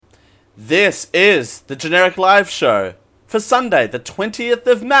This is the Generic Live Show for Sunday, the 20th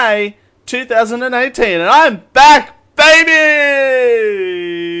of May, 2018, and I'm back, baby!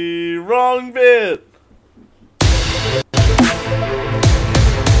 Wrong bit.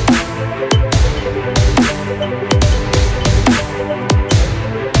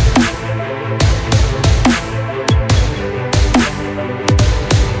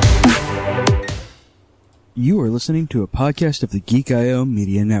 You are listening to a podcast of the Geek.io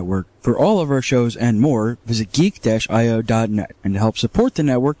Media Network. For all of our shows and more, visit geek-io.net. And to help support the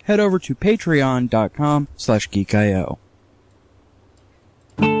network, head over to patreon.com/geekio.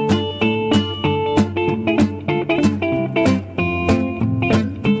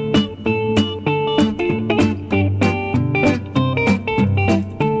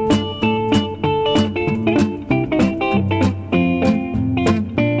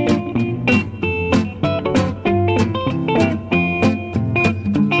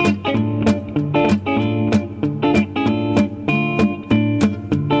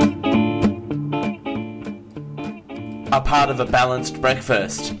 Part of a balanced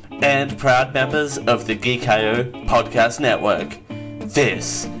breakfast and proud members of the Geek.io podcast network.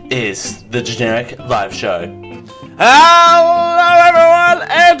 This is the Generic Live Show. Hello everyone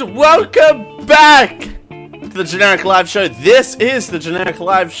and welcome back to the Generic Live Show. This is the Generic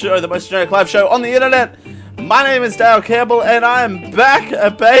Live Show, the most generic live show on the internet. My name is Dale Campbell and I'm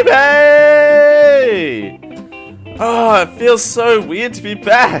back, baby! Oh, it feels so weird to be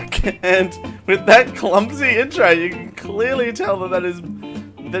back, and with that clumsy intro, you can clearly tell that it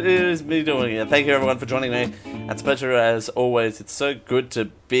is me doing it. Thank you everyone for joining me. It's a pleasure as always. It's so good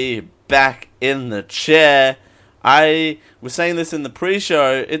to be back in the chair. I was saying this in the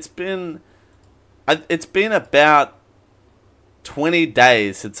pre-show. It's been about 20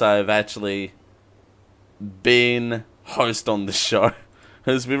 days since I've actually been host on the show,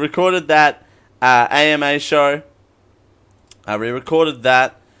 because we recorded that AMA show. I re-recorded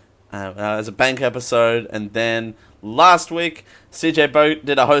that as a bank episode, and then last week, CJ Boat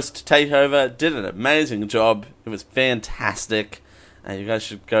did a host takeover, did an amazing job. It was fantastic. You guys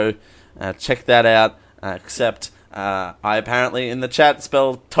should go check that out, except I apparently in the chat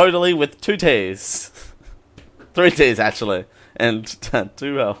spelled totally with 2 T's. 3 T's actually, and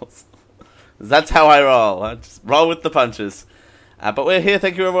 2 L's. That's how I roll. I just roll with the punches. But we're here.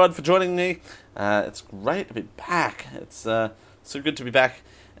 Thank you everyone for joining me. It's great to be back. It's so good to be back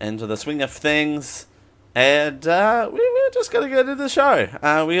into the swing of things. And we're just going to get into the show.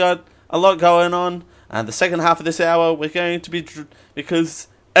 We got a lot going on. The second half of this hour, we're going to be... because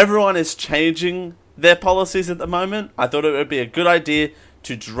everyone is changing their policies at the moment, I thought it would be a good idea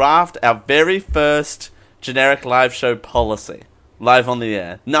to draft our very first generic live show policy. Live on the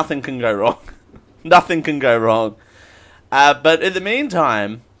air. Nothing can go wrong. Nothing can go wrong. But in the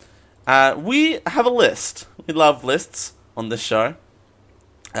meantime... we have a list. We love lists on this show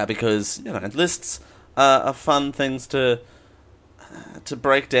because lists are fun things to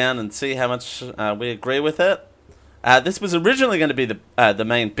break down and see how much we agree with it. This was originally going to be the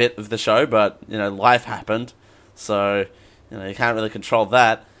main bit of the show, but life happened, so you can't really control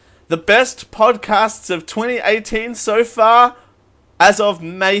that. The best podcasts of 2018 so far, as of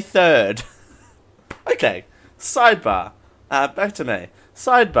May 3rd. Okay, sidebar. Back to me.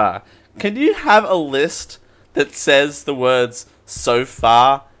 Sidebar. Can you have a list that says the words "so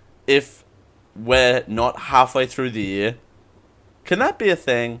far" if we're not halfway through the year? Can that be a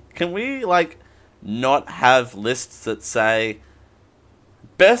thing? Can we, not have lists that say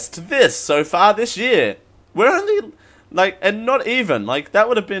 "best this so far this year"? We're only, and not even, that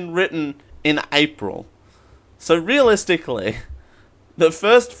would have been written in April. So realistically, the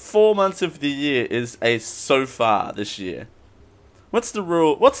first 4 months of the year is a "so far" this year. What's the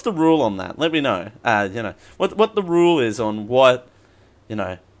rule? What's the rule on that? Let me know. What the rule is on what,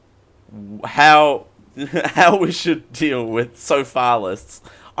 how we should deal with so far lists.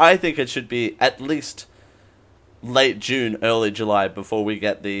 I think it should be at least late June, early July before we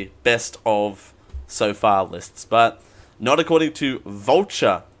get the best of so far lists. But not according to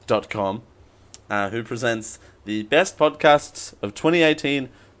Vulture.com, who presents the best podcasts of 2018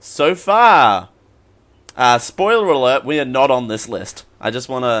 so far. Spoiler alert, we are not on this list. I just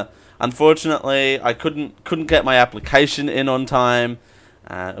want to... Unfortunately, I couldn't get my application in on time.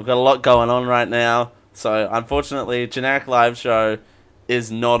 I've got a lot going on right now. So, unfortunately, Generic Live Show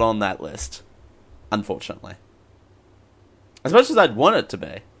is not on that list. Unfortunately. As much as I'd want it to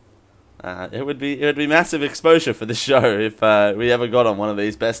be. It would be massive exposure for the show if we ever got on one of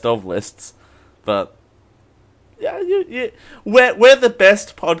these best of lists. But... yeah, we're the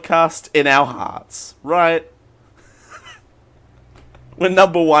best podcast in our hearts, right? We're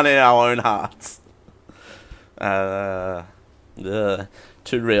number one in our own hearts.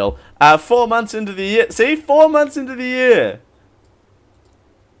 Too real. 4 months into the year. See? 4 months into the year.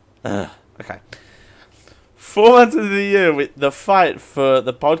 Okay. 4 months into the year, with the fight for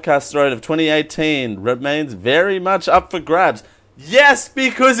the podcast throne of 2018 remains very much up for grabs. Yes,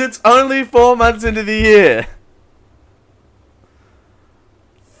 because it's only 4 months into the year.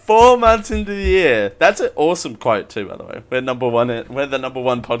 4 months into the year. That's an awesome quote too, by the way. We're the number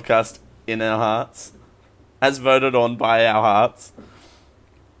one podcast in our hearts, as voted on by our hearts.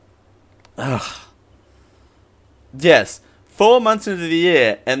 Ugh. Yes, 4 months into the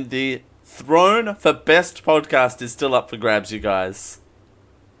year, and the throne for best podcast is still up for grabs, you guys.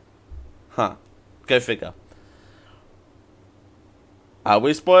 Huh. Go figure.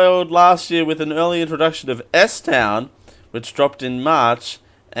 We spoiled last year with an early introduction of S-Town, which dropped in March,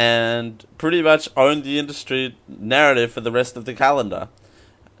 and pretty much owned the industry narrative for the rest of the calendar.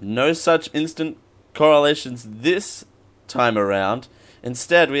 No such instant correlations this time around.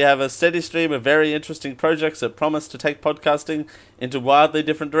 Instead, we have a steady stream of very interesting projects that promise to take podcasting into wildly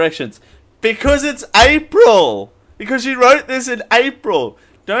different directions. Because it's April! Because you wrote this in April!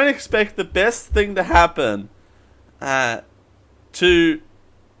 Don't expect the best thing to happen. Don't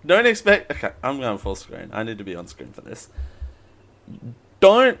expect... Okay, I'm going full screen. I need to be on screen for this.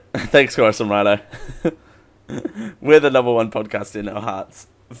 Thanks, Carson Rhino. We're the number one podcast in our hearts.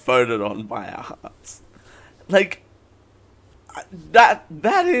 Voted on by our hearts. Like... That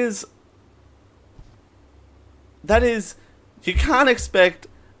is, you can't expect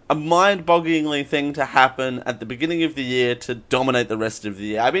a mind-bogglingly thing to happen at the beginning of the year to dominate the rest of the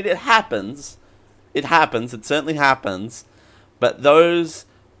year. I mean, it happens, it certainly happens, but those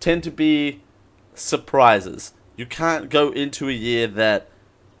tend to be surprises. You can't go into a year that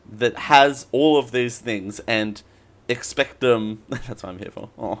has all of these things and expect them, that's what I'm here for,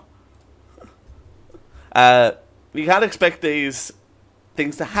 you can't expect these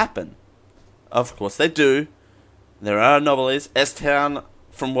things to happen. Of course they do. There are anomalies. S-Town,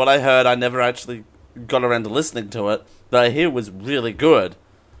 from what I heard, I never actually got around to listening to it, but I hear was really good.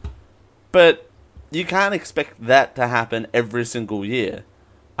 But you can't expect that to happen every single year.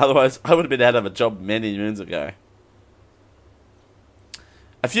 Otherwise, I would have been out of a job many moons ago.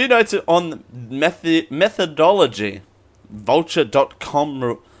 A few notes on methodology.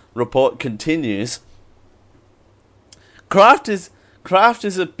 Vulture.com report continues. Craft is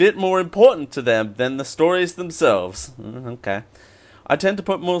a bit more important to them than the stories themselves. Okay. I tend to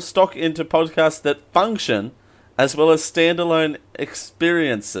put more stock into podcasts that function, as well as standalone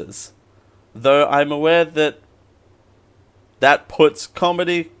experiences. Though I'm aware that puts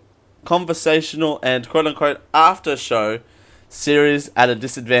comedy, conversational, and quote-unquote after-show series at a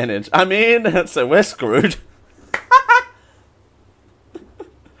disadvantage. I mean, so we're screwed.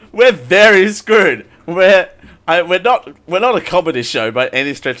 We're very screwed. We're not a comedy show by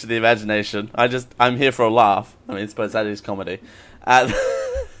any stretch of the imagination. I'm here for a laugh. I mean, I suppose that is comedy. I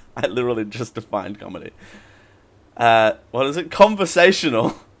literally just defined comedy. What is it?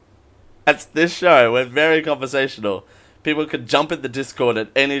 Conversational. That's this show. We're very conversational. People can jump in the Discord at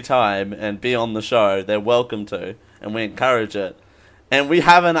any time and be on the show. They're welcome to, and we encourage it. And we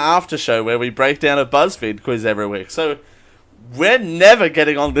have an after show where we break down a BuzzFeed quiz every week. So we're never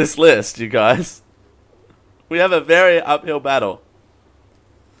getting on this list, you guys. We have a very uphill battle.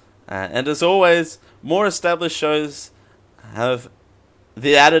 And as always, more established shows have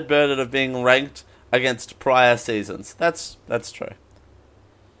the added burden of being ranked against prior seasons. That's true.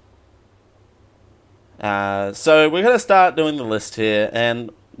 So we're going to start doing the list here, and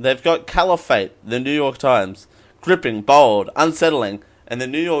they've got Caliphate, the New York Times, gripping, bold, unsettling, and the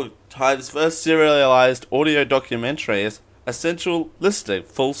New York Times' first serialized audio documentary is essential listening,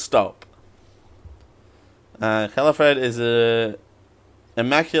 full stop. Caliphate is a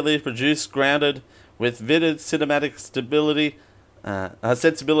immaculately produced, grounded, with vivid cinematic stability, a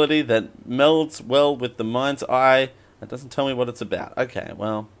sensibility that melds well with the mind's eye. It doesn't tell me what it's about. Okay,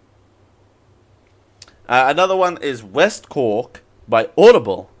 well. Another one is West Cork by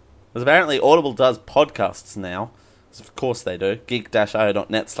Audible. Because apparently Audible does podcasts now. Of course they do.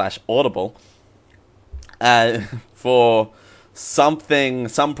 geek-io.net/audible. For some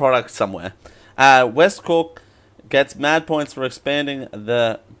product somewhere. West Cork gets mad points for expanding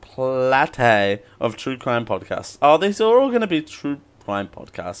the plate of true crime podcasts. Oh, these are all going to be true crime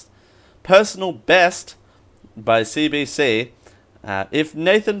podcasts. Personal Best by CBC. If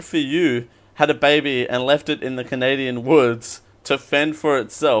Nathan For You had a baby and left it in the Canadian woods to fend for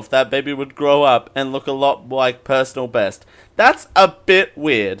itself, that baby would grow up and look a lot like Personal Best. That's a bit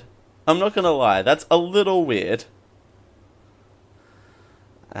weird. I'm not going to lie. That's a little weird.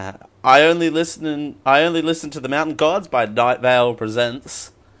 I only listen to the Mountain Gods by Night Vale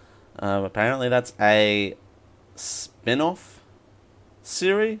Presents. Apparently that's a spin-off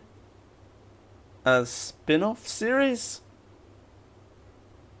series. A spin-off series?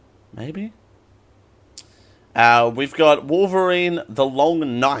 Maybe? We've got Wolverine The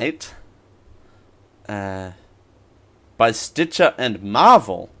Long Night by Stitcher and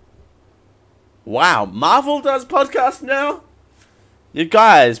Marvel. Wow, Marvel does podcasts now? You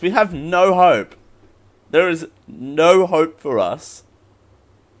guys, we have no hope. There is no hope for us.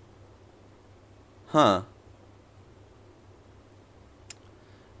 Huh.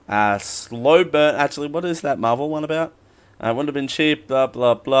 Slow burn. Actually, what is that Marvel one about? Wouldn't have been cheap, blah,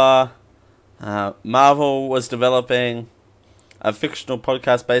 blah, blah. Marvel was developing a fictional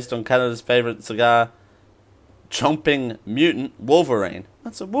podcast based on Canada's favourite cigar, Chomping Mutant Wolverine.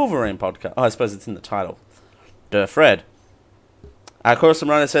 That's a Wolverine podcast. Oh, I suppose it's in the title. Duh, Fred. Coruscant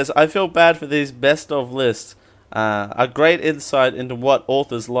Runner says, I feel bad for these best of lists. A great insight into what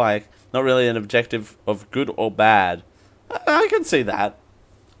authors like, not really an objective of good or bad. I can see that.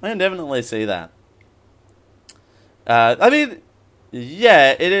 I can definitely see that. I mean,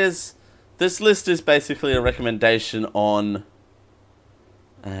 yeah, it is. This list is basically a recommendation on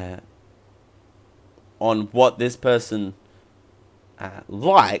what this person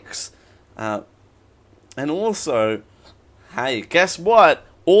likes, and also, hey, guess what?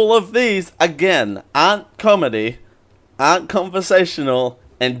 All of these again aren't comedy, aren't conversational,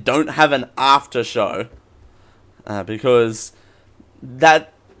 and don't have an after show, because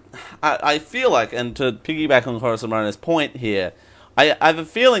that. I feel like, and to piggyback on Horace Morona's point here, I have a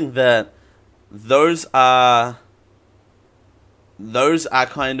feeling that those are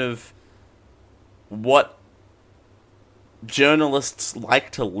kind of what journalists like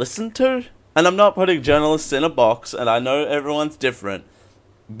to listen to. And I'm not putting journalists in a box, and I know everyone's different,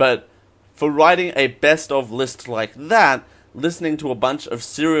 but for writing a best of list like that, listening to a bunch of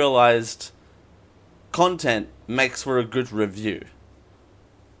serialized content makes for a good review.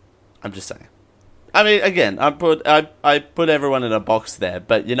 I'm just saying. I mean, again, I put everyone in a box there,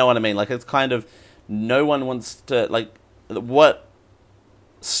 but you know what I mean? Like, it's kind of, no one wants to, like, what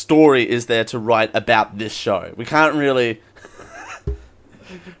story is there to write about this show? We can't really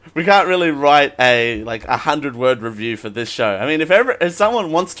write a 100-word review for this show. I mean, if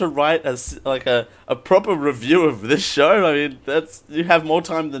someone wants to write a proper review of this show, I mean, you have more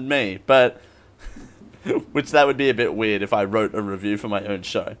time than me, but which that would be a bit weird if I wrote a review for my own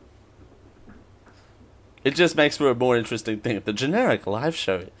show. It just makes for a more interesting thing. The generic live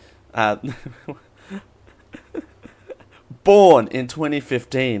show. Born in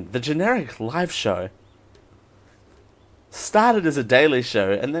 2015, the generic live show started as a daily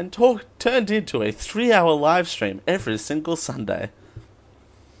show and then turned into a 3-hour live stream every single Sunday.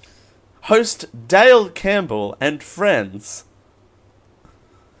 Host Dale Campbell and friends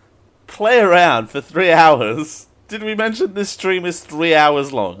play around for 3 hours. Did we mention this stream is 3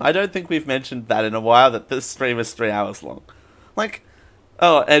 hours long? I don't think we've mentioned that in a while, that this stream is 3 hours long. Like,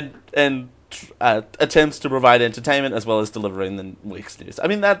 oh, and attempts to provide entertainment as well as delivering the week's news. I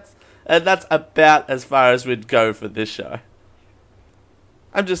mean, that's about as far as we'd go for this show.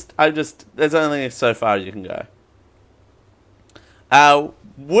 There's only so far you can go.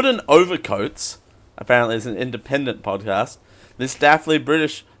 Wooden Overcoats, apparently is an independent podcast. This daftly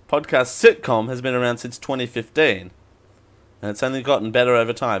British podcast sitcom has been around since 2015. And it's only gotten better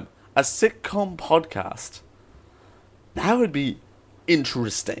over time. A sitcom podcast. That would be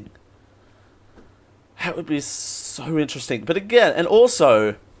interesting. That would be so interesting. But again, and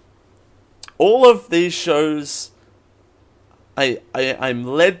also, all of these shows, I'm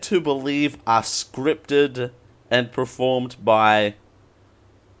led to believe, are scripted and performed by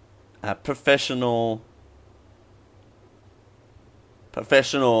professional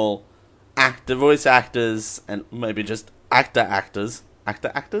voice actors, and maybe just actors.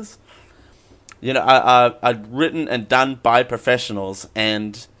 You know, are written and done by professionals,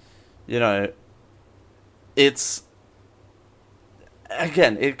 and you know, it's,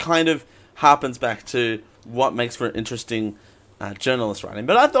 again, it kind of harpens back to what makes for an interesting journalist writing.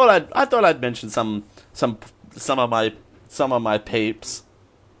 But I thought I'd mention some of my peeps,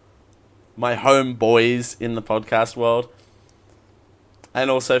 my homeboys in the podcast world, and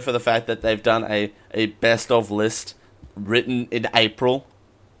also for the fact that they've done a best of list written in April.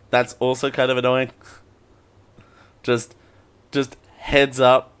 That's also kind of annoying. just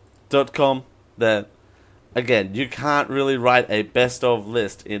headsup.com. That, again, you can't really write a best of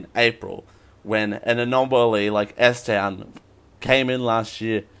list in April when an anomaly like S-Town came in last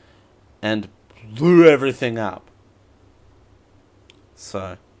year and blew everything up.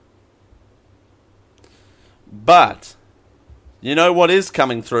 So. But, you know what is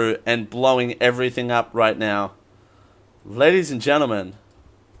coming through and blowing everything up right now? Ladies and gentlemen,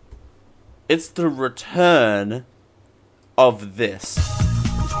 it's the return of this.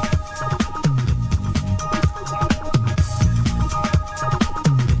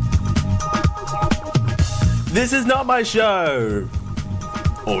 This is not my show!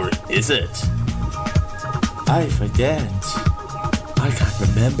 Or is it? I forget. I can't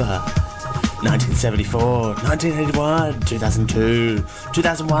remember. 1974, 1981, 2002,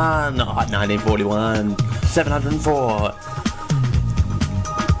 2001, 1941, 704.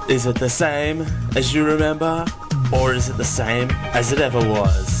 Is it the same as you remember? Or is it the same as it ever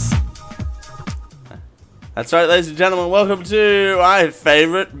was? That's right, ladies and gentlemen, welcome to my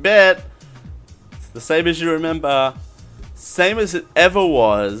favourite bit. It's the same as you remember, same as it ever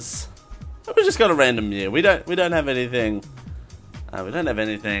was. We just got a random year. We don't have anything. We don't have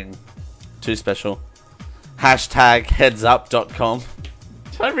anything too special. Hashtag headsup.com.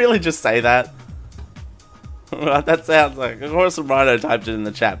 Did I really just say that? That sounds like, of course, Rhino typed it in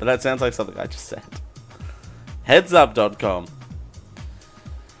the chat, but that sounds like something I just said. Headsup.com.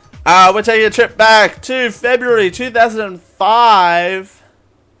 We're taking a trip back to February 2005.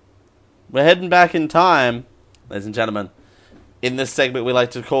 We're heading back in time, ladies and gentlemen. In this segment we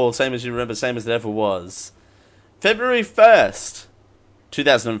like to call Same As You Remember, Same As It Ever Was. February 1st,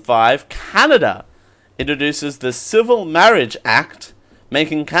 2005, Canada introduces the Civil Marriage Act,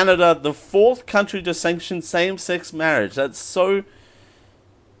 making Canada the 4th country to sanction same-sex marriage. That's so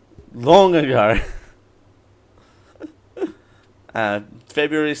long ago.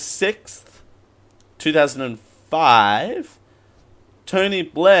 February 6th, 2005, Tony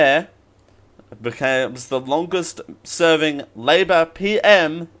Blair becomes the longest-serving Labour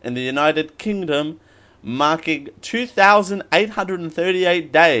PM in the United Kingdom, marking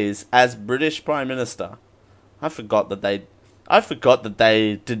 2,838 days as British Prime Minister. I forgot that they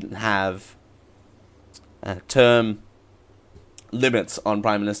didn't have term limits on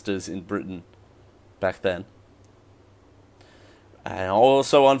Prime Ministers in Britain back then. And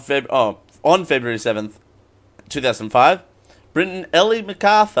also on February 7th, 2005, Britain Ellie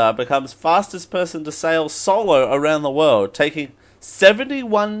MacArthur becomes fastest person to sail solo around the world, taking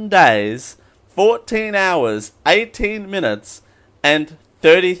 71 days, 14 hours, 18 minutes, and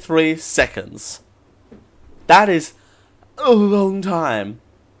 33 seconds. That is a long time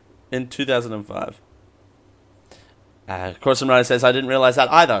in 2005. Corson Ryan says, I didn't realise that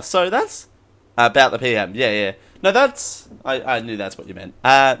either. So that's about the PM. Yeah. No, that's... I knew that's what you meant.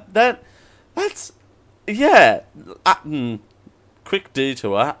 That's... Yeah. Quick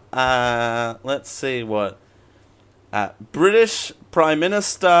detour. Let's see what... British Prime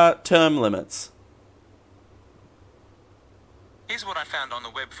Minister term limits. Here's what I found on the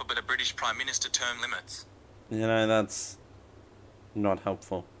web for the British Prime Minister term limits. You know, that's not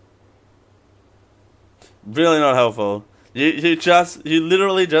helpful. Really not helpful. You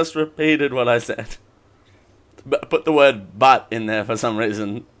literally just repeated what I said. But put the word "but" in there for some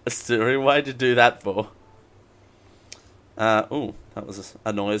reason. Siri, why'd you do that for? Ooh, that was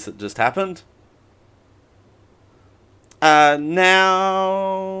a noise that just happened.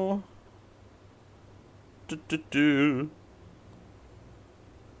 Now...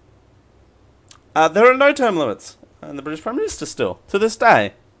 there are no term limits. And the British Prime Minister still. To this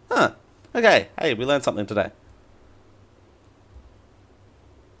day. Huh. Okay. Hey, we learned something today.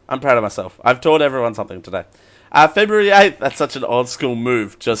 I'm proud of myself. I've taught everyone something today. February 8th. That's such an old school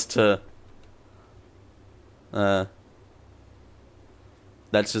move just to...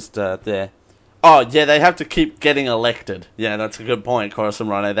 that's just, there. Oh, yeah, they have to keep getting elected. Yeah, that's a good point,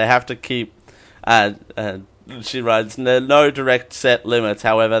 Coruscant Rhino. They have to keep... she writes, no direct set limits.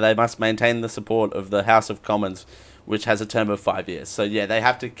 However, they must maintain the support of the House of Commons, which has a term of 5 years. So, yeah, they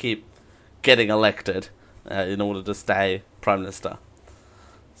have to keep getting elected in order to stay Prime Minister.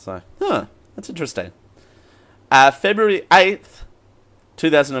 So, that's interesting. February 8th,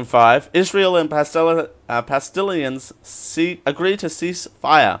 2005, Israel and Palestinians agree to cease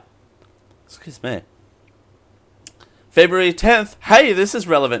fire. Excuse me. February 10th, hey, this is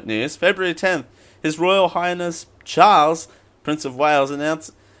relevant news. February 10th, His Royal Highness Charles, Prince of Wales,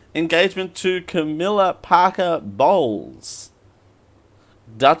 announced engagement to Camilla Parker Bowles,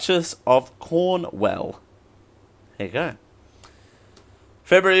 Duchess of Cornwall. There you go.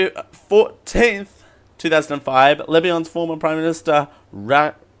 February 14th, 2005, Lebanon's former Prime Minister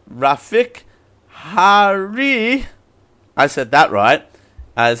Rafik Hariri, I said that right,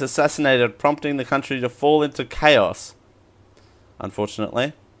 is assassinated, prompting the country to fall into chaos,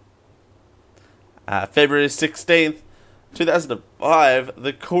 unfortunately. February 16th, 2005,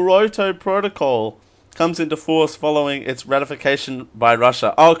 the Kyoto Protocol comes into force following its ratification by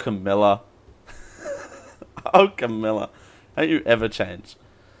Russia. Oh, Camilla. Oh, Camilla. Don't you ever change.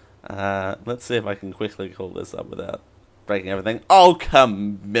 Let's see if I can quickly call this up without breaking everything. Oh,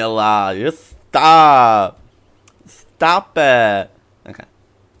 Camilla. You stop. Stop it. Okay.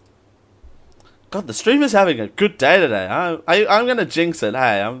 God, the stream is having a good day today. I'm going to jinx it.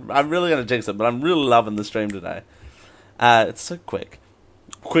 Hey, I'm really going to jinx it, but I'm really loving the stream today. It's so quick.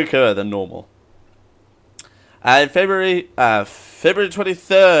 Quicker than normal. In February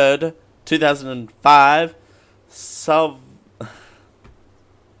 23rd, 2005,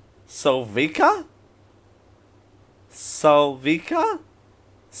 Salvika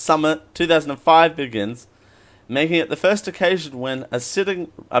Summit 2005 begins, making it the first occasion when a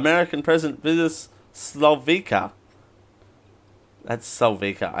sitting American president visits Slovakia. That's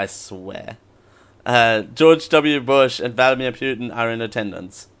Salvika, I swear. George W. Bush and Vladimir Putin are in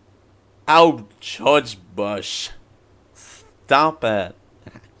attendance. Oh, George Bush. Stop it.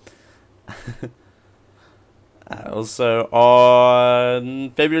 Also,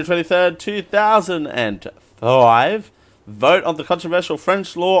 on February 23rd, 2005, vote on the controversial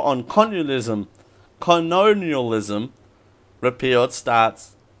French law on colonialism repeal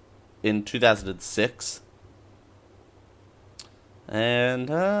starts in 2006. And,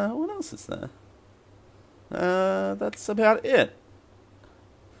 what else is there? That's about it.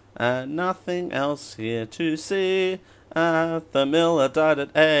 Nothing else here to see. Arthur Miller died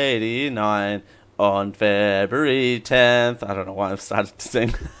at 89 on February 10th. I don't know why I've started to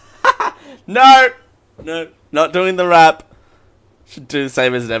sing. No, not doing the rap. Should do the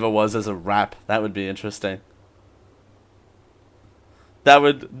same as it ever was as a rap. That would be interesting. That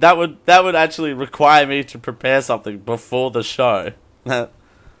would actually require me to prepare something before the show. That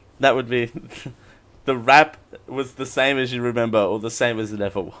would be the rap was the same as you remember, or the same as it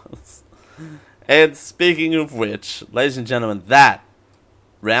ever was. And speaking of which, ladies and gentlemen, that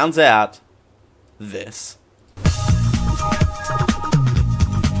rounds out this.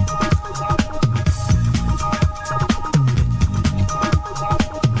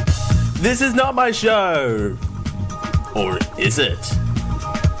 This is not my show. Or is it?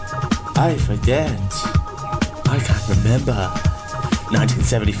 I forget. I can't remember.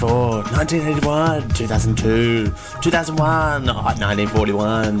 1974, 1981, 2002, 2001,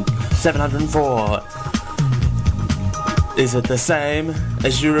 1941, 704. Is it the same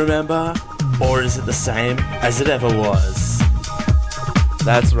as you remember? Or is it the same as it ever was?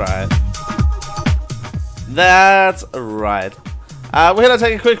 That's right. That's right. We're going to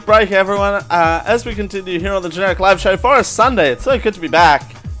take a quick break, everyone. As we continue here on the Generic Live Show for a Sunday, it's so good to be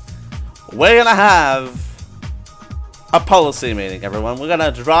back. We're going to have a policy meeting, everyone. We're going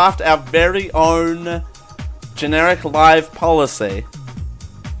to draft our very own generic live policy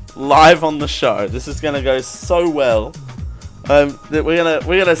live on the show. This is going to go so well.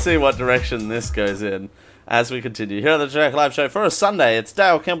 We're gonna see what direction this goes in as we continue here on the Generic Live Show for a Sunday. It's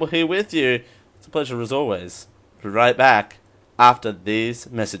Dale Campbell here with you. It's a pleasure as always. Be right back after these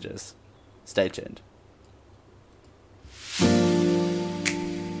messages. Stay tuned.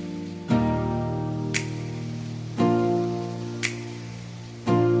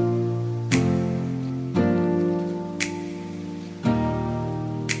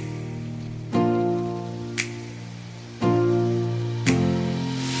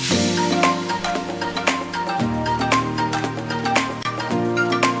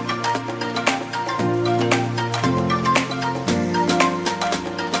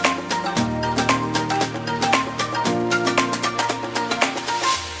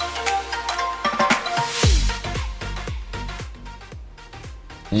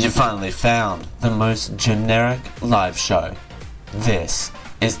 You finally found the most generic live show. This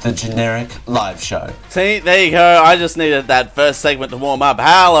is the Generic Live Show. See, there you go. I just needed that first segment to warm up.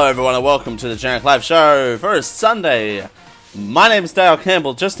 Hello, everyone, and welcome to the Generic Live Show for a Sunday. My name's Dale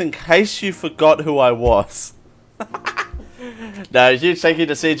Campbell, just in case you forgot who I was. No, huge thank you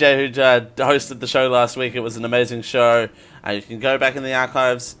to CJ who hosted the show last week. It was an amazing show. You can go back in the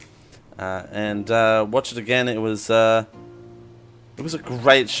archives and watch it again. It was a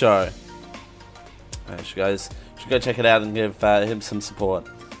great show. You guys should go check it out and give him some support.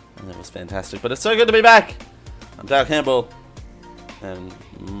 And it was fantastic. But it's so good to be back. I'm Dale Campbell. And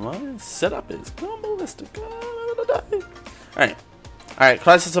my setup is Campbellistic today. Alright,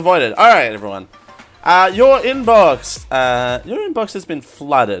 crisis avoided. Alright, everyone. Your inbox has been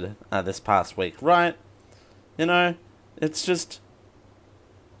flooded this past week, right? You know, it's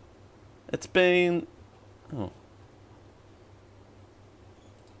been... Oh.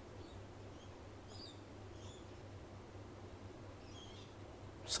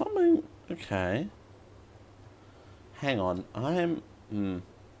 something... Okay. Hang on.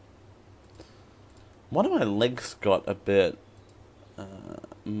 One of my legs got a bit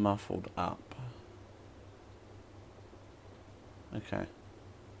muffled up. Okay.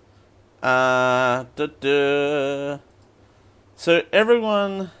 So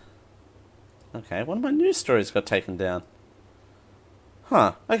everyone... Okay, one of my news stories got taken down.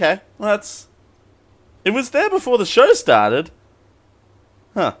 Huh, okay. Well, that's... It was there before the show started.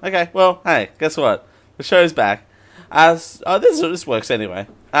 Huh, okay. Well, hey, guess what? The show's back. This works anyway.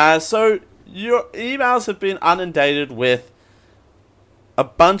 So, your emails have been inundated with a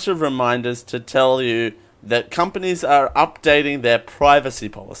bunch of reminders to tell you that companies are updating their privacy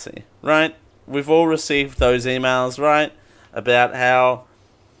policy, right? We've all received those emails, right? About how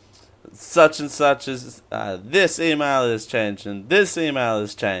such and such is, this email has changed and this email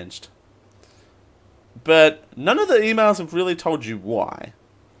has changed. But none of the emails have really told you why.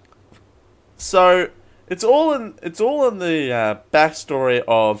 So it's all in the backstory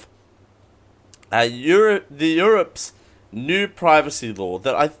of Europe's new privacy law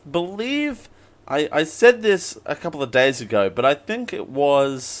that I believe I said this a couple of days ago, but I think it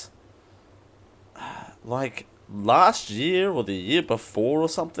was like last year or the year before or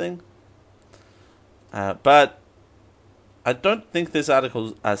something. But I don't think this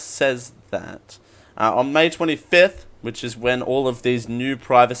article says that. On May 25th, which is when all of these new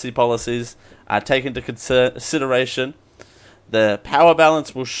privacy policies are taken into consideration, the power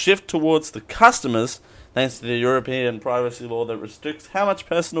balance will shift towards the customers thanks to the European privacy law that restricts how much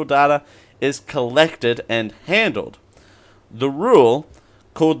personal data is collected and handled. The rule,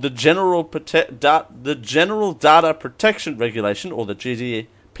 called the General Data Protection Regulation, or the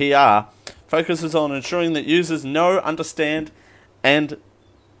GDPR, focuses on ensuring that users know, understand, and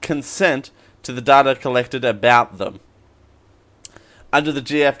consent to the data collected about them. Under the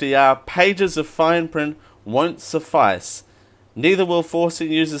GDPR, pages of fine print won't suffice. Neither will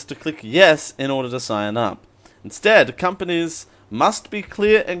forcing users to click yes in order to sign up. Instead, companies must be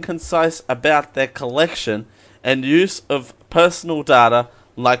clear and concise about their collection and use of personal data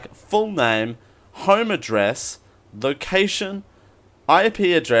like full name, home address, location, IP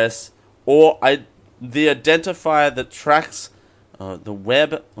address, or the identifier that tracks the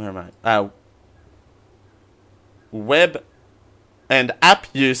web. Where am I? Web and app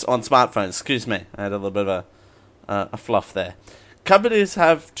use on smartphones. Excuse me, I had a little bit of a fluff there. Companies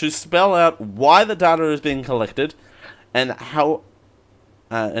have to spell out why the data is being collected, and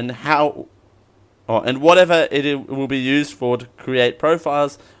whatever it will be used for to create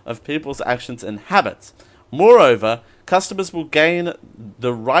profiles of people's actions and habits. Moreover, customers will gain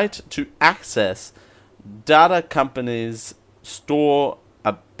the right to access data companies store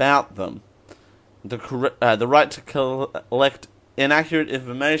about them, the right to collect inaccurate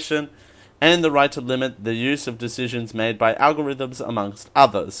information, and the right to limit the use of decisions made by algorithms, amongst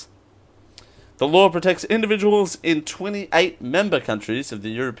others. The law protects individuals in 28 member countries of the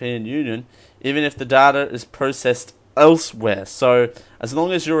European Union, even if the data is processed elsewhere. So, as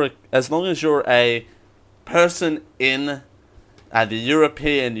long as you're a person in the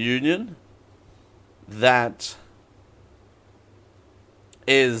European Union that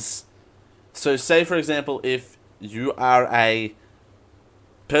is... So, say, for example, if you are a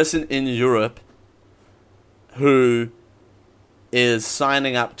person in Europe who is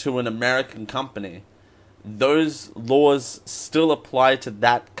signing up to an American company, those laws still apply to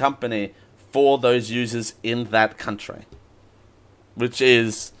that company for those users in that country. Which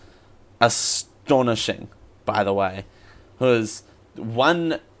is astonishing, by the way. Because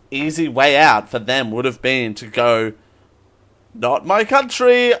one easy way out for them would have been to go, not my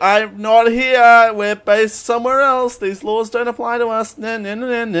country, I'm not here, we're based somewhere else, these laws don't apply to us, nah, nah,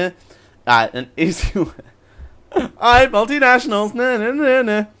 nah, nah. An easy way. I'm multinationals, nah, nah, nah,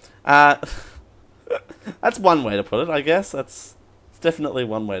 nah. That's one way to put it, I guess. It's definitely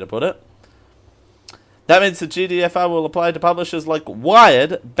one way to put it. That means the GDPR will apply to publishers like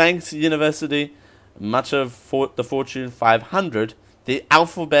Wired, Banks University, much of the Fortune 500, the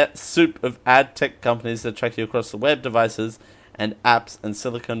alphabet soup of ad tech companies that track you across the web devices and apps, and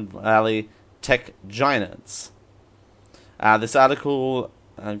Silicon Valley tech giants. This article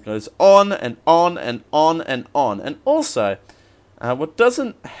goes on and on and on and on. And also, what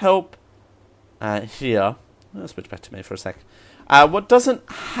doesn't help here... I'll switch back to me for a sec. What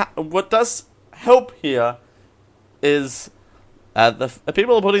does help here is the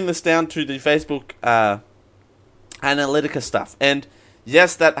people are putting this down to the Facebook Analytica stuff. And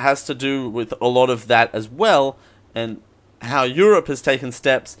yes, that has to do with a lot of that as well, and how Europe has taken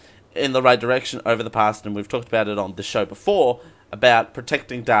steps in the right direction over the past, and we've talked about it on the show before, about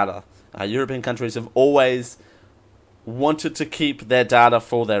protecting data. European countries have always wanted to keep their data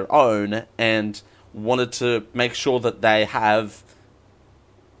for their own and wanted to make sure that they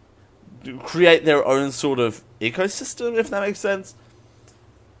create their own sort of ecosystem, if that makes sense.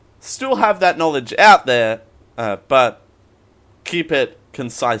 Still have that knowledge out there, but keep it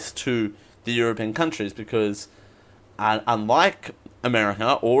concise to the European countries, because unlike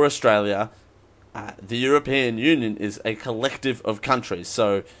America or Australia, the European Union is a collective of countries.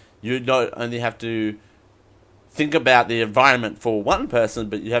 So you don't only have to think about the environment for one person,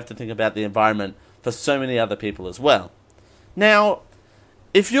 but you have to think about the environment for so many other people as well. Now,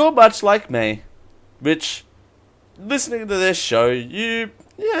 if you're much like me, which listening to this show, you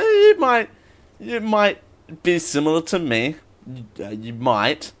might be similar to me. You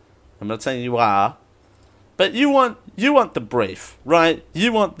might. I'm not saying you are, but you want the brief, right?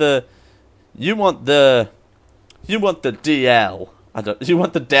 You want the DL. You want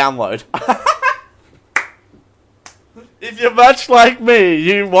the download. If you're much like me,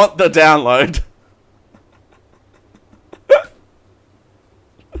 you want the download.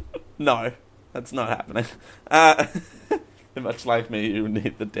 No, that's not happening. Much like me, you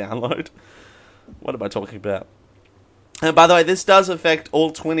need the download. What am I talking about? And by the way, this does affect all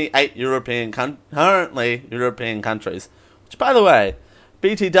 28 currently European countries. Which, by the way,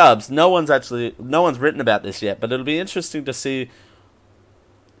 BT dubs, no one's written about this yet, but it'll be interesting to see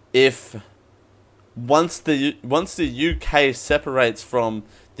if once the UK separates from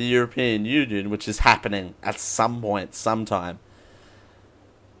the European Union, which is happening at some point, sometime.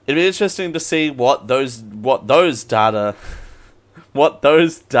 It'd be interesting to see what those data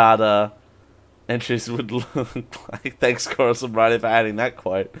entries would look like. Thanks, Coruscant Rider, for adding that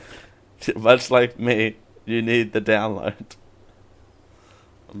quote. Much like me, you need the download.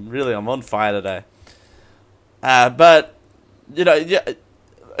 I'm on fire today. But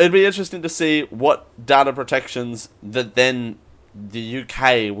it'd be interesting to see what data protections that then the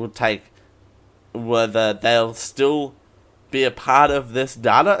UK will take, whether they'll still be a part of this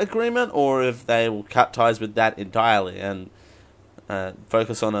data agreement, or if they will cut ties with that entirely and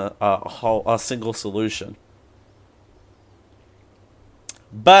focus on a single solution.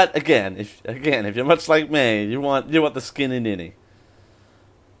 But again, if you're much like me, you want the skinny ninny.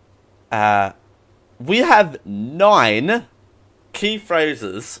 We have 9 key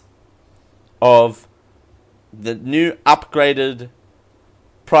phrases of the new upgraded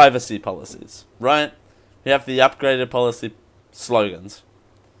privacy policies, right? We have the upgraded policy slogans.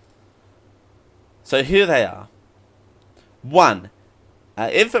 So here they are. 1.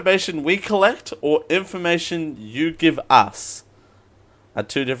 Information we collect or information you give us are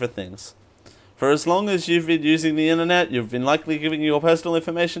 2 different things. For as long as you've been using the internet, you've been likely giving your personal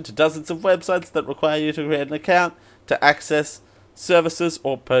information to dozens of websites that require you to create an account to access services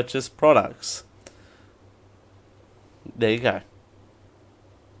or purchase products. There you go.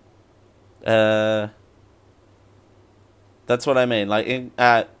 That's what I mean. Like,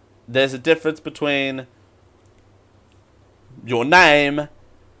 there's a difference between your name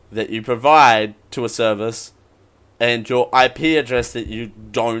that you provide to a service and your IP address that you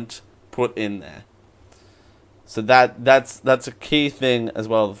don't put in there. So that's a key thing as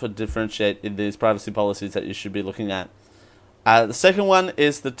well for differentiate in these privacy policies that you should be looking at. The second one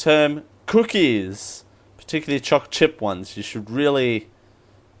is the term cookies, particularly choc chip ones. You should really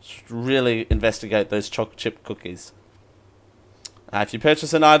investigate those choc chip cookies. If you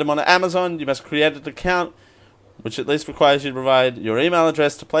purchase an item on Amazon, you must create an account, which at least requires you to provide your email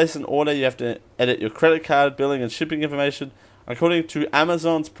address. To place an order, you have to edit your credit card, billing, and shipping information. According to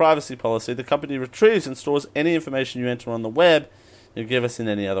Amazon's privacy policy, the company retrieves and stores any information you enter on the web you give us in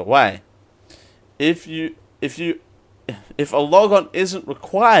any other way. If a logon isn't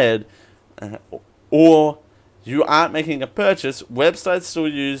required, or you aren't making a purchase, websites still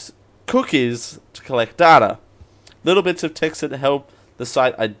use cookies to collect data. Little bits of text that help the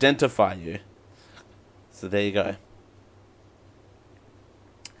site identify you. So there you go.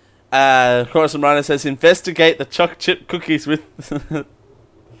 Coruscant Rhino says, investigate the choc chip cookies with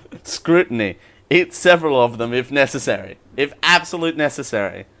scrutiny. Eat several of them if necessary. If absolute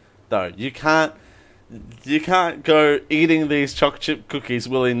necessary. Though, you can't go eating these choc chip cookies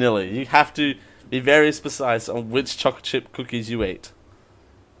willy-nilly. You have to be very precise on which choc chip cookies you eat.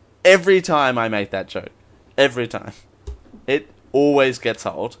 Every time I make that joke. Every time. It always gets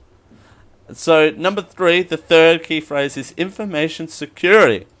old. So, number 3, the third key phrase is information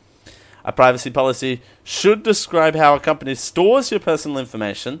security. A privacy policy should describe how a company stores your personal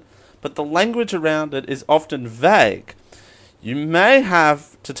information, but the language around it is often vague. You may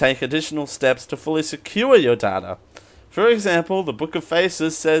have to take additional steps to fully secure your data. For example, the Book of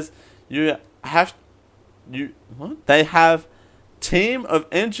Faces says they have team of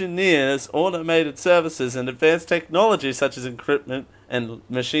engineers, automated services, and advanced technology such as encryption and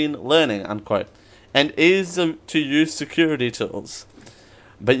machine learning, unquote, and easy to use security tools.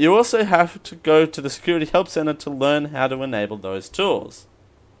 But you also have to go to the Security Help Center to learn how to enable those tools.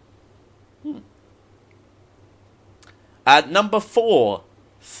 At number 4,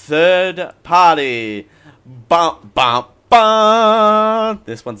 third party. Bum, bum, bum.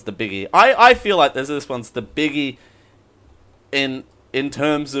 This one's the biggie. I feel like this one's the biggie in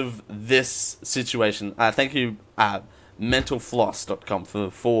terms of this situation. Thank you, mentalfloss.com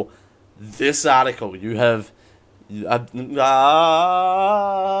for this article. You have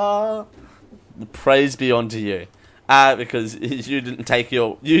praise be unto you, because you didn't take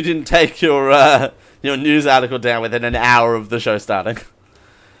your news article down within an hour of the show starting.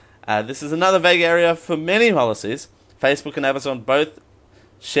 This is another vague area for many policies. Facebook and Amazon both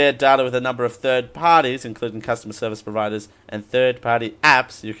share data with a number of third parties, including customer service providers and third-party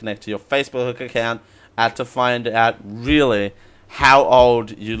apps you connect to your Facebook account to find out really how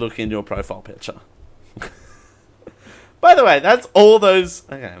old you look in your profile picture. By the way, that's all those.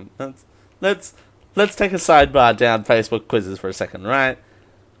 Okay, let's take a sidebar down Facebook quizzes for a second, right?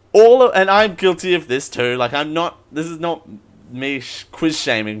 And I'm guilty of this too. Like, this is not me quiz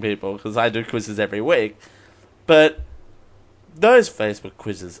shaming people, because I do quizzes every week, but those Facebook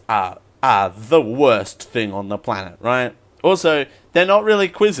quizzes are the worst thing on the planet, right? Also, they're not really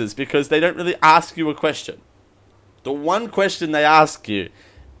quizzes because they don't really ask you a question. The one question they ask you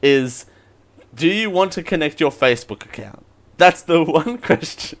is, do you want to connect your Facebook account? That's the one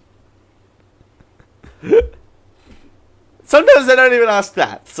question. Sometimes they don't even ask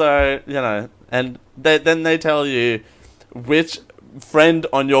that. So, and then they tell you which friend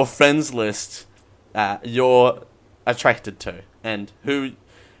on your friends list you're attracted to and who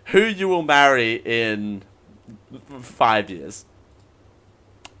you will marry in 5 years.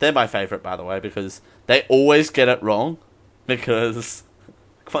 They're my favourite, by the way, because they always get it wrong. Because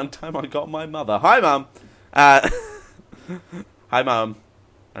one time I got my mother. Hi, Mum. Hi, Mum.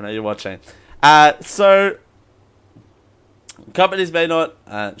 I know you're watching. So, companies may not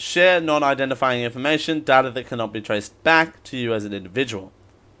share non-identifying information, data that cannot be traced back to you as an individual.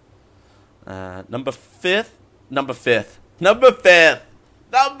 Number fifth.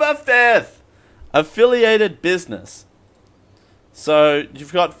 Affiliated business. So,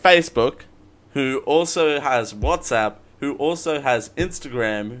 you've got Facebook, who also has WhatsApp, who also has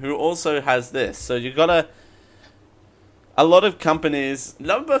Instagram, who also has this. So, you've got a lot of companies.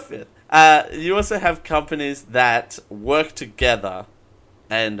 Number 5. You also have companies that work together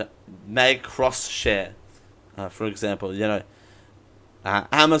and may cross-share. For example,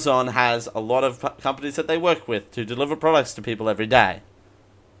 Amazon has a lot of companies that they work with to deliver products to people every day.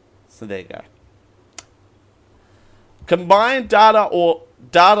 So there you go. Combined data or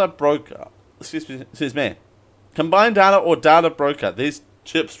data broker. Excuse me. Combined data or data broker. These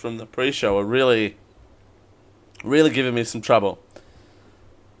chips from the pre-show are really giving me some trouble.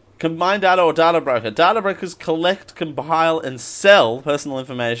 Combined data or data broker. Data brokers collect, compile, and sell personal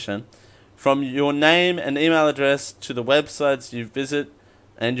information from your name and email address to the websites you visit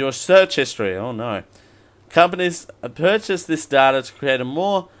and your search history. Oh no. Companies purchase this data to create a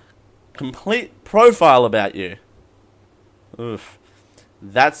more complete profile about you. Oof.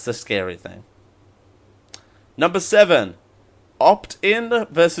 That's the scary thing. Number 7. Opt-in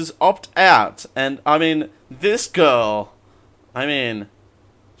versus opt-out. And, this girl,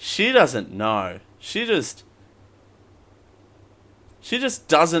 she doesn't know. She just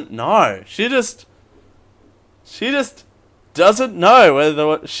doesn't know. She just doesn't know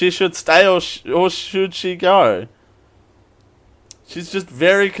whether she should stay or should she go. She's just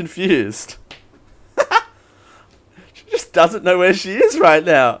very confused. She just doesn't know where she is right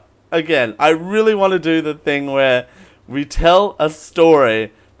now. Again, I really want to do the thing where we tell a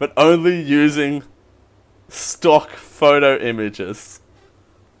story, but only using stock photo images.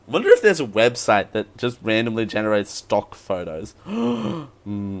 I wonder if there's a website that just randomly generates stock photos.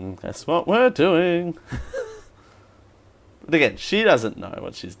 That's what we're doing. But again, she doesn't know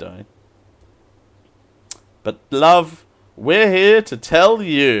what she's doing. But love, we're here to tell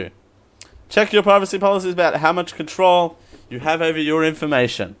you. Check your privacy policies about how much control you have over your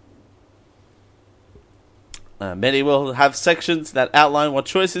information. Many will have sections that outline what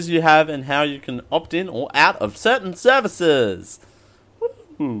choices you have and how you can opt in or out of certain services.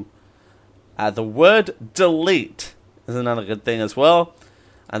 Woo. The word delete is another good thing as well.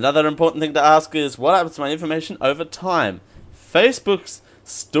 Another important thing to ask is, what happens to my information over time? Facebook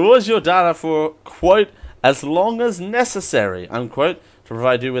stores your data for, quote, as long as necessary, unquote, to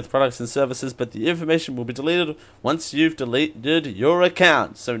provide you with products and services, but the information will be deleted once you've deleted your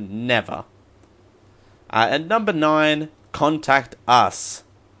account. So never. And number 9, contact us.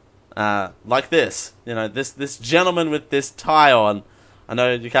 Like this. You know, this gentleman with this tie on. I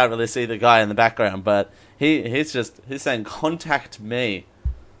know you can't really see the guy in the background, but he's saying contact me.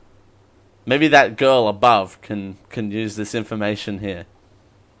 Maybe that girl above can use this information here.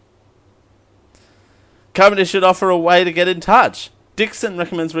 Companies should offer a way to get in touch. Dixon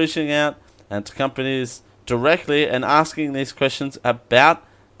recommends reaching out to companies directly and asking these questions about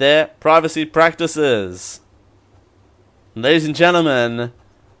their privacy practices. Ladies and gentlemen,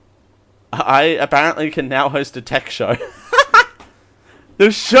 I apparently can now host a tech show.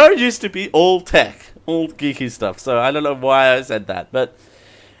 The show used to be all tech, all geeky stuff, so I don't know why I said that. But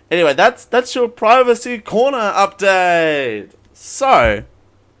anyway, that's your Privacy Corner update. So,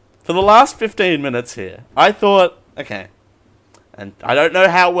 for the last 15 minutes here, I thought, okay, and I don't know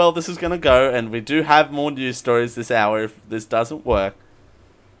how well this is going to go, and we do have more news stories this hour if this doesn't work,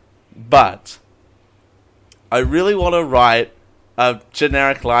 but I really want to write a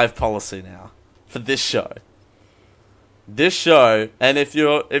generic live policy now for this show. This show, and if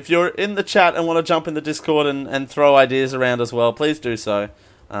you're in the chat and want to jump in the Discord and throw ideas around as well, please do so.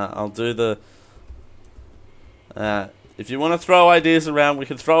 I'll do the... if you want to throw ideas around, we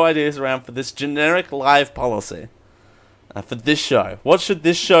can throw ideas around for this generic live policy. For this show. What should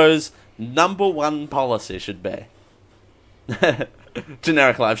this show's number 1 policy should be?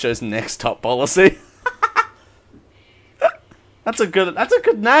 Generic live show's next top policy. That's a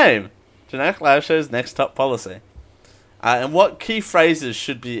good name. Generic live show's next top policy. And what key phrases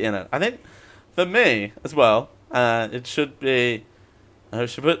should be in it? I think, for me, as well, it should be... I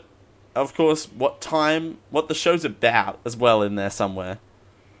should put, of course, what the show's about, as well, in there somewhere.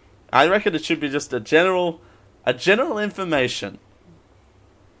 I reckon it should be just a general information.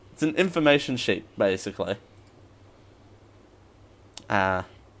 It's an information sheet, basically.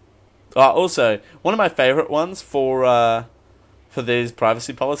 Also, one of my favourite ones for these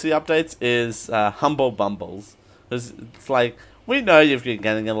privacy policy updates is Humble Bumbles. It's like, we know you've been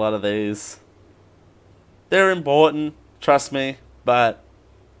getting a lot of these. They're important, trust me, but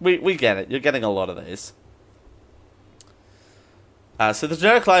we get it. You're getting a lot of these. So the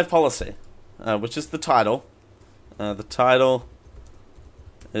generic live policy, which is the title. The title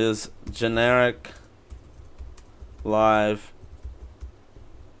is generic live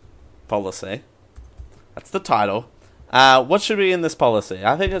policy. That's the title. What should be in this policy?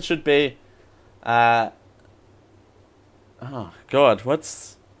 I think it should be... oh, God,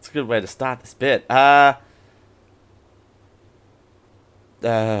 what's a good way to start this bit?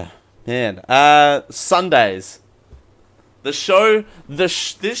 Sundays. This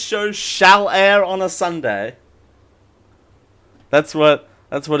show shall air on a Sunday. That's what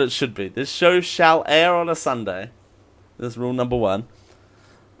it should be. This show shall air on a Sunday. This is rule number 1.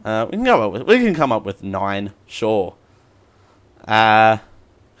 We can come up with 9, sure. Come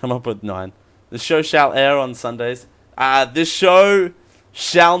up with 9. This show shall air on Sundays. This show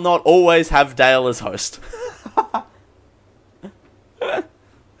shall not always have Dale as host.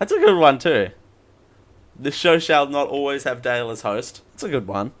 That's a good one too. This show shall not always have Dale as host. That's a good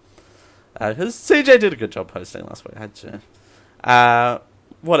one. Because CJ did a good job hosting last week.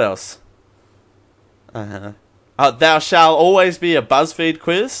 What else? Thou shall always be a BuzzFeed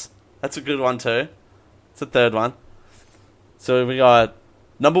quiz. That's a good one too. It's a third one. So we got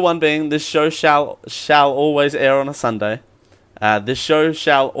number 1 being this show shall always air on a Sunday. This show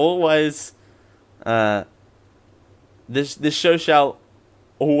shall always this show shall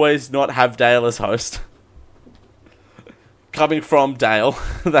always not have Dale as host. Coming from Dale.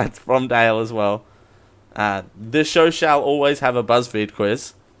 That's from Dale as well. This show shall always have a BuzzFeed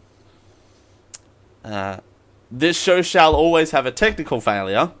quiz. This show shall always have a technical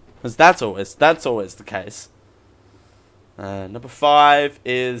failure, because that's always the case. Number 5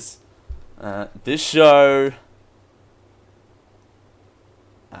 is this show.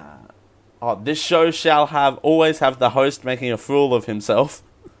 This show shall always have the host making a fool of himself.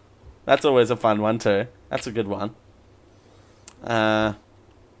 That's always a fun one too. That's a good one. Where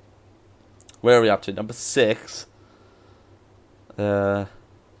are we up to? Number 6. Thou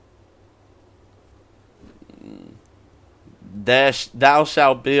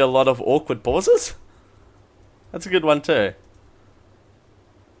shall be a lot of awkward pauses. That's a good one too.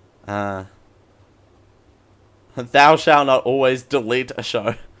 Thou shall not always delete a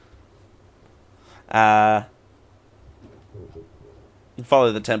show.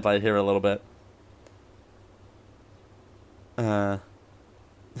 Follow the template here a little bit.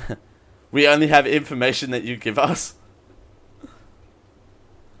 We only have information that you give us.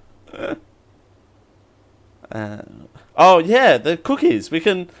 Oh yeah, the cookies.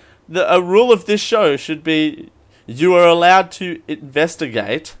 A rule of this show should be you are allowed to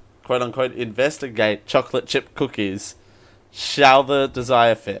investigate, quote unquote, investigate chocolate chip cookies. Shall the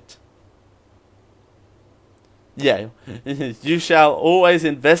desire fit? Yeah, you shall always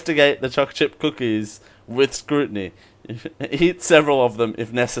investigate the chocolate chip cookies with scrutiny. Eat several of them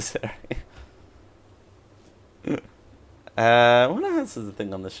if necessary. What else is the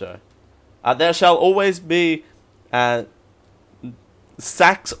thing on the show? There shall always be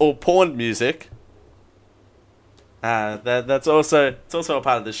sax or porn music. It's also a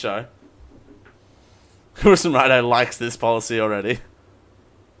part of the show. Carson Rido likes this policy already.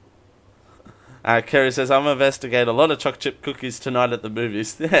 Kerry says, I'm investigate a lot of chocolate chip cookies tonight at the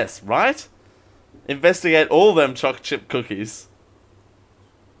movies. Yes, right? Investigate all them chocolate chip cookies.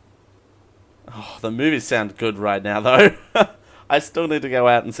 Oh, the movies sound good right now, though. I still need to go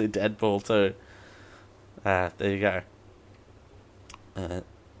out and see Deadpool, too. There you go.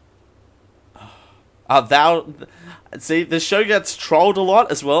 See, the show gets trolled a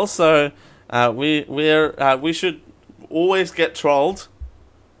lot as well, so we should always get trolled.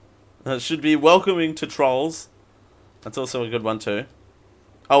 It should be welcoming to trolls. That's also a good one too.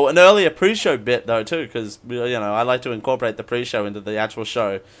 Oh, an earlier pre-show bit though too, because I like to incorporate the pre-show into the actual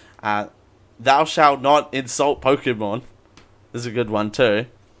show. Thou shalt not insult Pokemon. This is a good one too.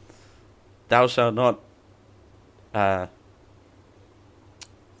 Thou shalt not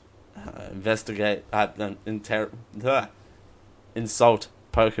investigate insult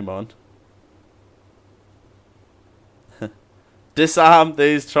Pokemon. Disarm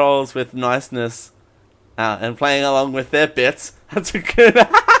these trolls with niceness and playing along with their bits. That's a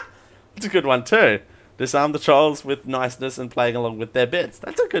good one too. Disarm the trolls with niceness and playing along with their bits.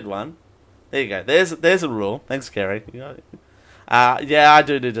 That's a good one. There you go. There's a rule. Thanks, Kerry. Yeah, I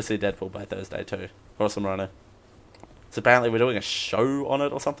do need to see Deadpool by Thursday too. Awesome, Rhino. So apparently we're doing a show on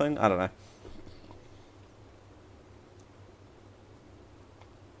it or something. I don't know.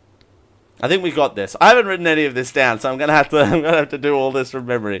 I think we got this. I haven't written any of this down, so I'm gonna have to do all this from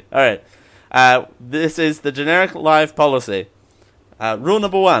memory. All right. This is the generic live policy. Rule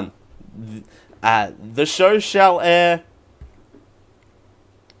number 1: the show shall air.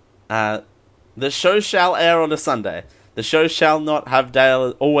 The show shall air on a Sunday. The show shall not have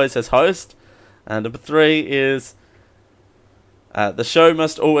Dale always as host. And number 3 is the show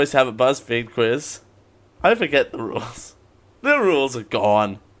must always have a BuzzFeed quiz. I forget the rules. The rules are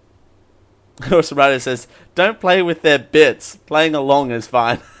gone. Awesome Rider says, don't play with their bits. Playing along is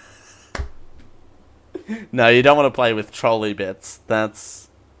fine. No, you don't want to play with trolley bits. That's...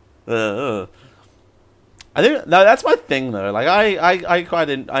 I think... No, that's my thing, though. Like, I quite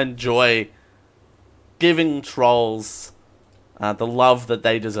enjoy giving trolls the love that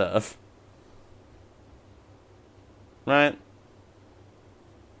they deserve. Right?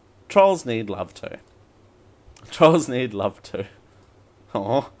 Trolls need love, too. Trolls need love, too.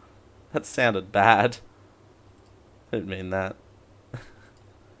 Aww. That sounded bad. I didn't mean that.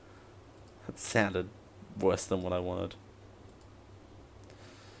 That sounded worse than what I wanted.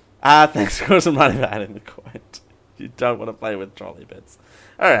 Thanks for some money for adding the comment. You don't want to play with trolley bits.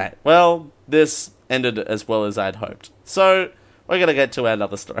 Alright, well, this ended as well as I'd hoped. So, we're going to get to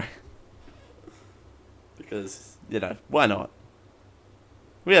another story. Because, why not?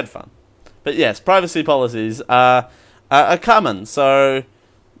 We had fun. But yes, privacy policies are common, so...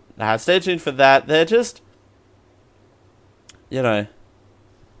 stay tuned for that. They're just, the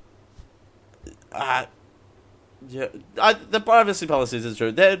privacy policies is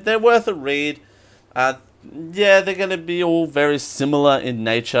true. They're worth a read. They're going to be all very similar in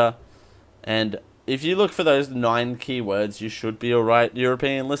nature. And if you look for those 9 keywords, you should be alright,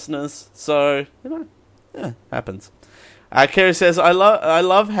 European listeners. So, happens. Kerry says, I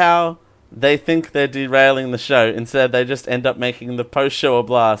love how they think they're derailing the show. Instead, they just end up making the post-show a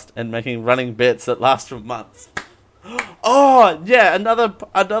blast and making running bits that last for months. Oh, yeah,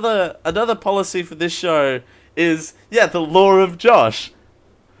 another policy for this show is, the law of Josh.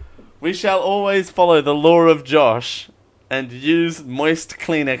 We shall always follow the law of Josh and use moist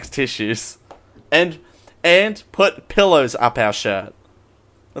Kleenex tissues and put pillows up our shirt.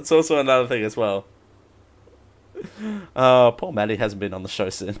 That's also another thing as well. Poor Maddie hasn't been on the show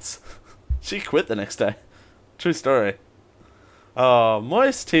since. She quit the next day. True story. Oh,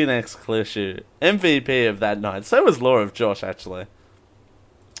 moist Kleenex tissue. MVP of that night. So was Law of Josh, actually.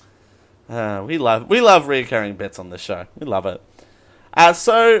 We love recurring bits on this show. We love it.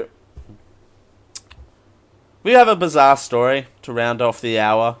 So we have a bizarre story to round off the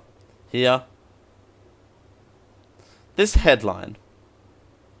hour here. This headline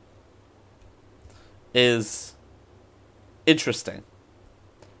is interesting.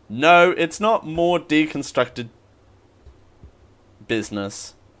 No, it's not more deconstructed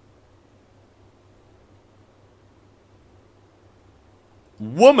business.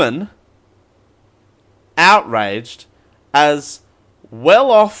 Woman outraged as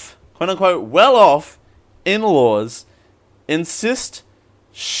well-off, quote-unquote, well-off in-laws insist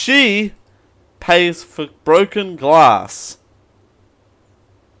she pays for broken glass.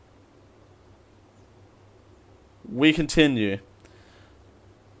 We continue.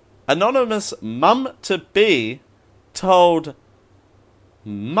 Anonymous mum-to-be told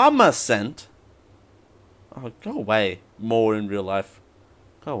Mama sent... Oh, go away. More in real life.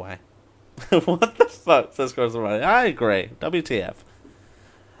 Go away. What the fuck? Says Chris O'Reilly. I agree. WTF.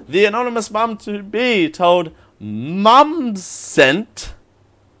 The anonymous mum-to-be told Mumsnet.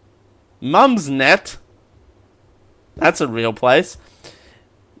 That's a real place.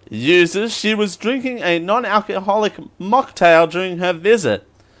 Users she was drinking a non-alcoholic mocktail during her visit,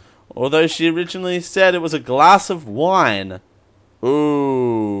 although she originally said it was a glass of wine.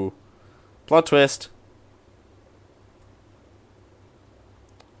 Ooh. Plot twist.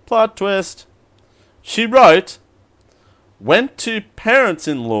 Plot twist. She wrote, went to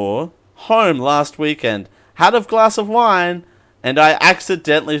parents-in-law home last weekend, had a glass of wine, and I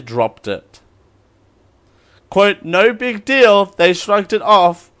accidentally dropped it. Quote, no big deal, they shrugged it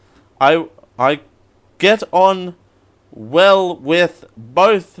off. I get on well with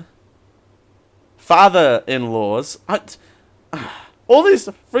both father-in-laws. All these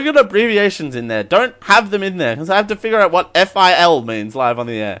friggin' abbreviations in there. Don't have them in there, because I have to figure out what FIL means live on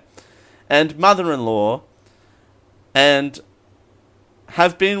the air. And mother-in-law. And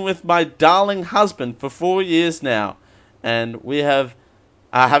have been with my darling husband for 4 years now. And we have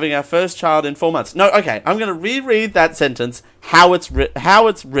having our first child in 4 months. No, okay, I'm going to reread that sentence, how it's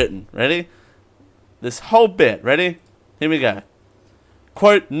written. Ready? This whole bit. Ready? Here we go.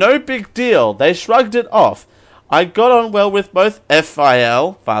 Quote, no big deal. They shrugged it off. I got on well with both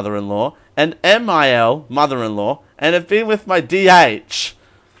FIL, father-in-law, and MIL, mother-in-law, and have been with my DH,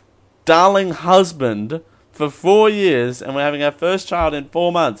 darling husband, for 4 years, and we're having our first child in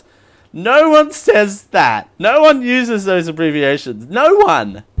 4 months. No one says that. No one uses those abbreviations. No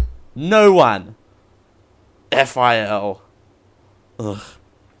one. No one. FIL. Ugh.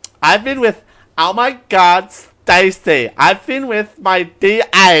 I've been with, oh my god, Stacy. I've been with my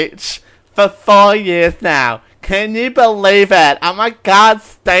DH for 4 years now. Can you believe it? Oh my god,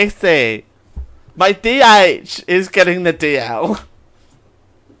 Stacy. My DH is getting the DL.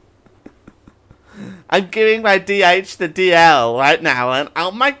 I'm giving my DH the DL right now, and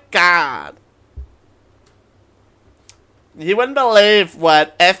oh my god. You wouldn't believe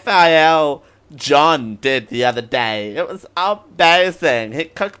what FIL John did the other day. It was amazing. He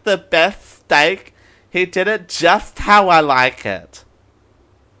cooked the best steak. He did it just how I like it.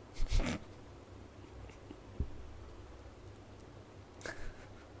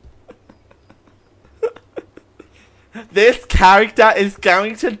 This character is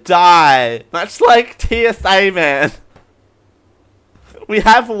going to die. Much like TSA Man. We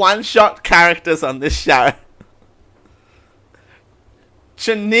have one-shot characters on this show.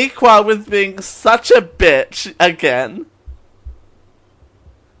 Shaniqua was being such a bitch again.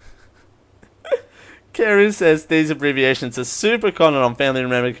 Kerry says these abbreviations are super common on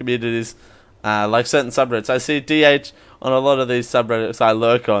family-member communities, like certain subreddits. I see DH on a lot of these subreddits I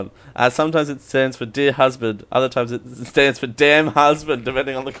lurk on. Sometimes it stands for dear husband, other times it stands for damn husband,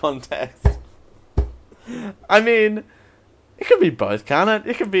 depending on the context. I mean, it could be both, can't it?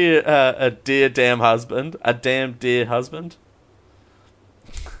 It could be a dear damn husband, a damn dear husband.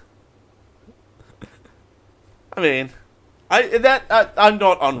 I mean, I'm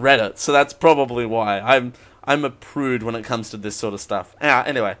not on Reddit, so that's probably why. I'm a prude when it comes to this sort of stuff.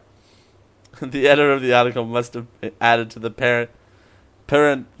 Anyway. The editor of the article must have added to the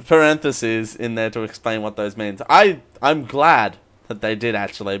parentheses in there to explain what those means. I'm glad that they did,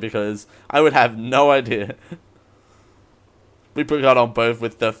 actually, because I would have no idea. We got on both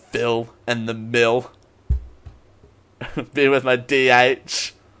with the Phil and the Mill. Be with my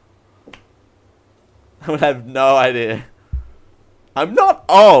DH. I would have no idea. I'm not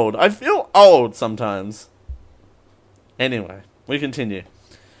old. I feel old sometimes. Anyway, we continue.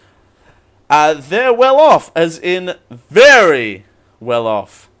 They're well off, as in very well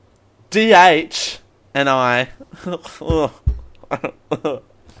off. DH and I.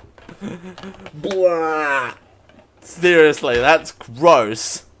 Blah. Seriously, that's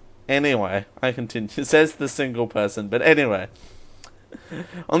gross. Anyway, I continue. Says the single person, but anyway.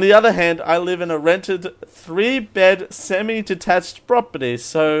 On the other hand, I live in a rented 3-bed semi-detached property,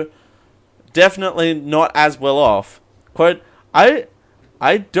 so definitely not as well off. Quote, I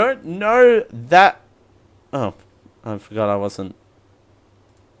don't know that... Oh, I forgot I wasn't...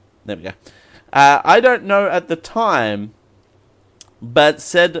 There we go. I don't know at the time, but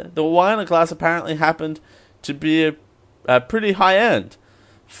said the wine glass apparently happened to be a pretty high end.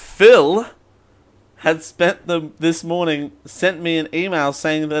 Phil had this morning sent me an email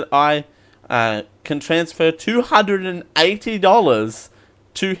saying that I can transfer $280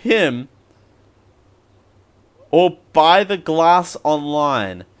 to him or buy the glass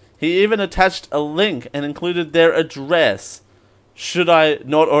online. He even attached a link and included their address. Should I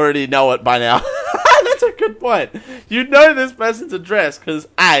not already know it by now? That's a good point. You know this person's address because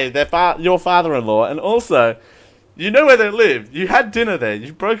A, they're your father-in-law, and also you know where they live. You had dinner there.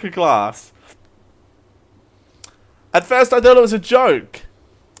 You broke a glass. At first I thought it was a joke.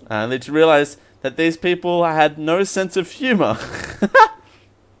 And then you realize that these people had no sense of humor.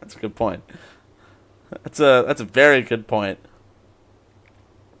 That's a good point. That's a very good point.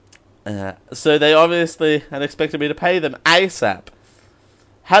 So they obviously had expected me to pay them ASAP.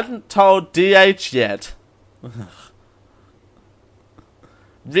 Hadn't told DH yet.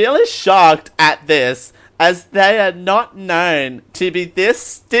 Really shocked at this, as they are not known to be this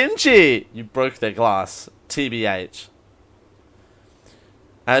stingy. You broke their glass. TBH.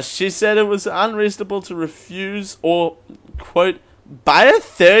 As she said it was unreasonable to refuse or, quote, buy a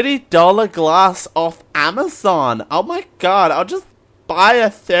 $30 glass off Amazon. Oh my god, I'll just buy a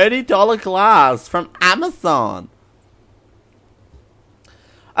 $30 glass from Amazon.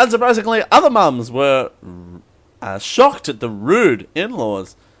 Unsurprisingly, other mums were shocked at the rude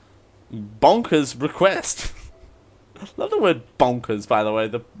in-laws' bonkers request. I love the word bonkers, by the way.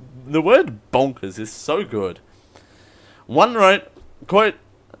 The word bonkers is so good. One wrote, quote,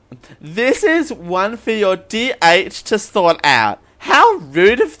 "This is one for your DH to sort out. How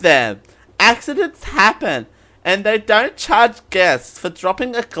rude of them. Accidents happen, and they don't charge guests for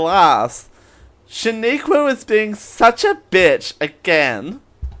dropping a glass. Shaniqua was being such a bitch again."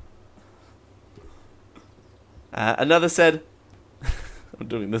 Another said, I'm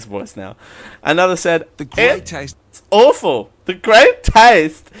doing this voice now. Another said, "The great taste. It's awful. The great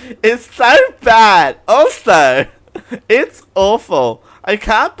taste is so bad. Also, it's awful. I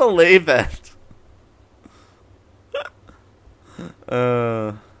can't believe it."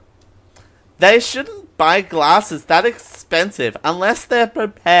 They shouldn't buy glasses that expensive unless they're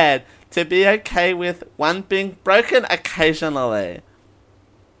prepared to be okay with one being broken occasionally.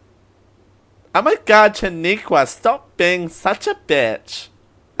 Oh my god, Chaniqua, stop being such a bitch.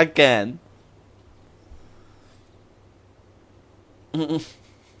 Again.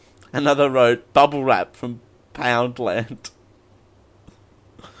 Another wrote, "Bubble wrap from Poundland."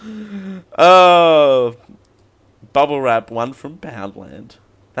 Oh, bubble wrap, one from Poundland.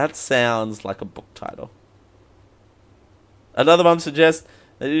 That sounds like a book title. Another mum suggests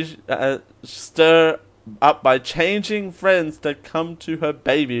that you should, stir up by changing friends to come to her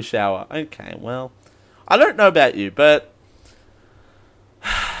baby shower. Okay, well, I don't know about you, but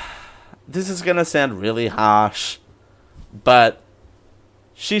this is going to sound really harsh, but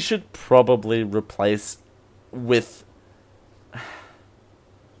she should probably replace with...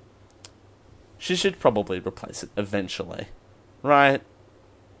 She should probably replace it eventually, right?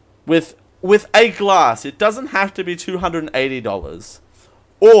 With a glass. It doesn't have to be $280.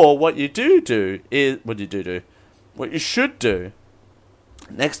 Or what you is... What you should do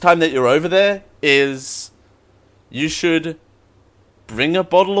next time that you're over there is you should bring a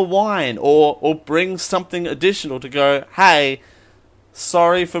bottle of wine or bring something additional to go, "Hey,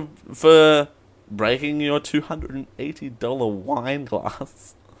 sorry for breaking your $280 wine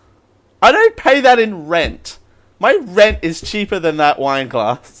glass. I don't pay that in rent. My rent is cheaper than that wine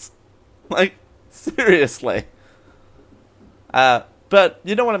glass." Like, seriously. But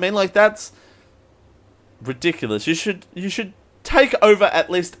you know what I mean? Like, that's ridiculous. You should take over at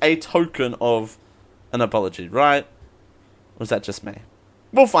least a token of an apology, right? Or was that just me?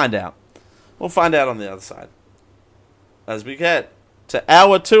 We'll find out. We'll find out on the other side. As we get to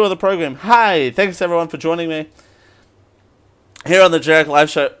hour 2 of the program. Hi, thanks everyone for joining me here on the Jarek Live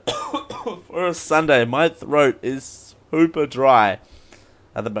Show for a Sunday. My throat is super dry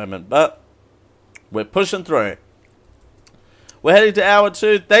at the moment, but we're pushing through. We're heading to hour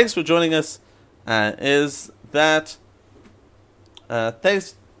 2. Thanks for joining us. Thanks.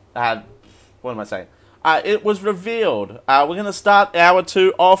 What am I saying? It was revealed. We're going to start hour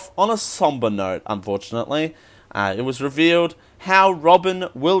 2 off on a somber note, unfortunately. It was revealed how Robin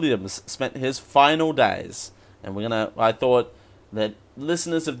Williams spent his final days. And I thought that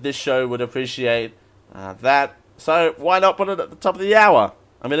listeners of this show would appreciate that. So why not put it at the top of the hour?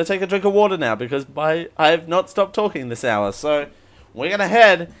 I'm going to take a drink of water now because I've not stopped talking this hour. So we're going to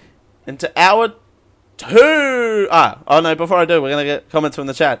head into hour 2. Before I do, we're going to get comments from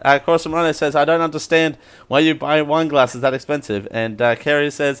the chat. Corsamano says, I don't understand why you buy wine glasses that expensive. And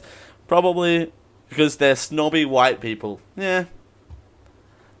Kerry says, probably because they're snobby white people. Yeah.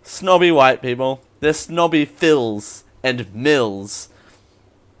 Snobby white people. They're snobby Phils and Mills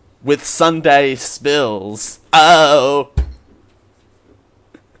with Sunday spills. Oh.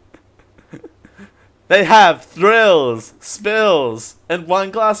 They have thrills, spills, and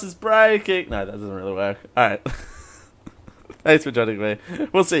wine glasses breaking. No, that doesn't really work. Alright. Thanks for joining me.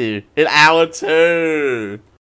 We'll see you in hour 2.